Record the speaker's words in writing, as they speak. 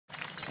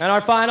And our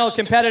final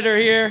competitor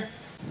here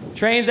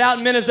trains out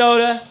in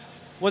Minnesota,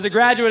 was a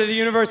graduate of the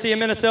University of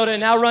Minnesota, and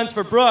now runs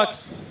for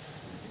Brooks.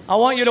 I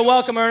want you to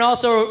welcome her and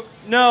also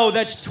know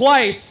that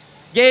twice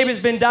Gabe has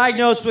been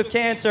diagnosed with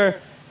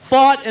cancer,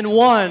 fought and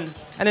won,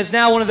 and is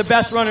now one of the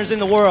best runners in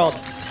the world.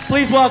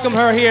 Please welcome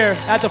her here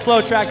at the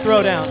FloTrack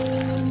Throwdown.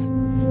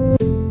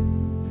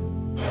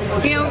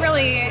 You know,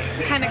 really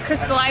kind of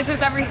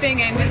crystallizes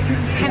everything and just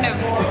kind of,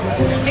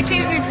 it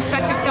changes your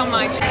perspective so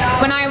much.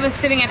 When I was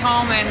sitting at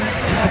home and,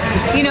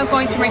 you know,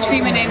 going through my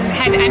treatment and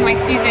had to end my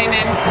season,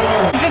 and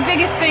the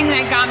biggest thing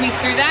that got me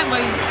through that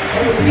was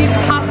the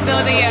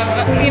possibility of,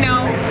 you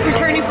know,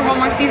 returning for one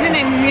more season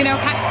and, you know,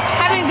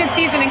 having a good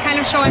season and kind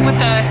of showing what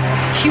the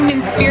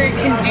human spirit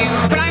can do.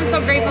 But I'm so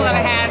grateful that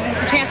I had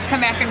the chance to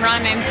come back and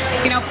run and,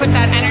 you know, put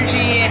that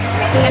energy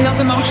and those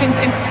emotions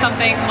into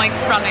something like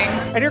running.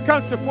 And here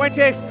comes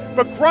Cifuentes,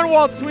 but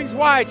Grunewald swings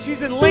wide.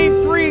 She's in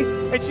lane 3,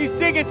 and she's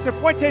digging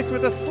Cifuentes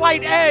with a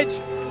slight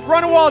edge.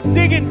 Grunewald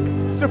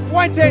digging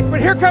Cifuentes, but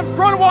here comes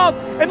Grunewald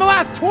in the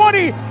last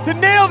 20 to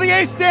nail the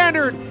A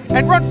standard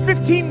and run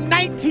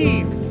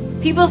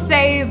 15:19. People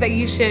say that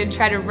you should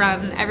try to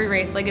run every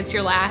race like it's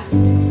your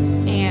last,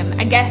 and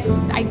I guess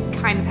I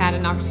kind of had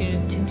an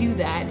opportunity to do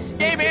that.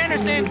 Gabe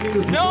Anderson,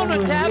 known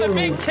to have a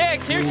big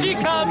kick. Here she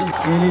comes.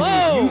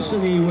 Whoa!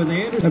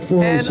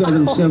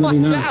 And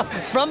watch out.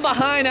 From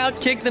behind,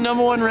 out-kicked the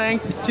 #1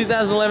 ranked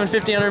 2011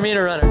 1500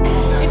 meter runner.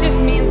 It just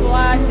means a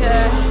lot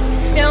to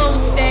still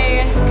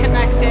stay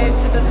connected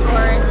to the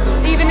sport.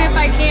 Even if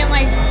I can't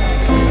like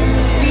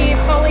be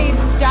fully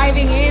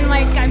diving in,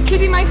 like I'm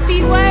keeping my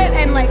feet wet,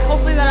 and like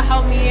hopefully that'll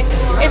help me.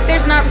 If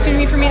there's an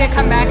opportunity for me to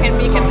come back and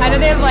be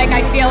competitive, like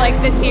I feel like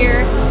this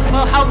year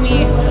will help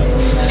me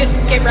just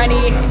get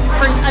ready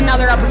for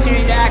another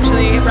opportunity to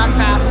actually run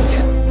fast.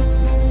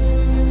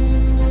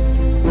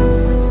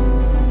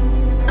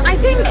 I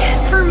think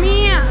for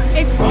me,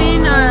 it's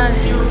been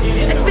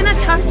a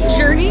tough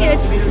journey.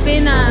 It's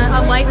been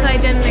a life that I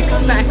didn't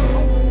expect.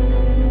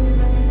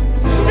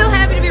 Still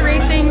happy to be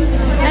racing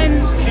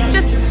and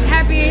just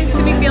happy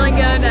to be feeling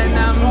good and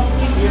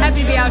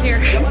happy to be out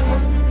here.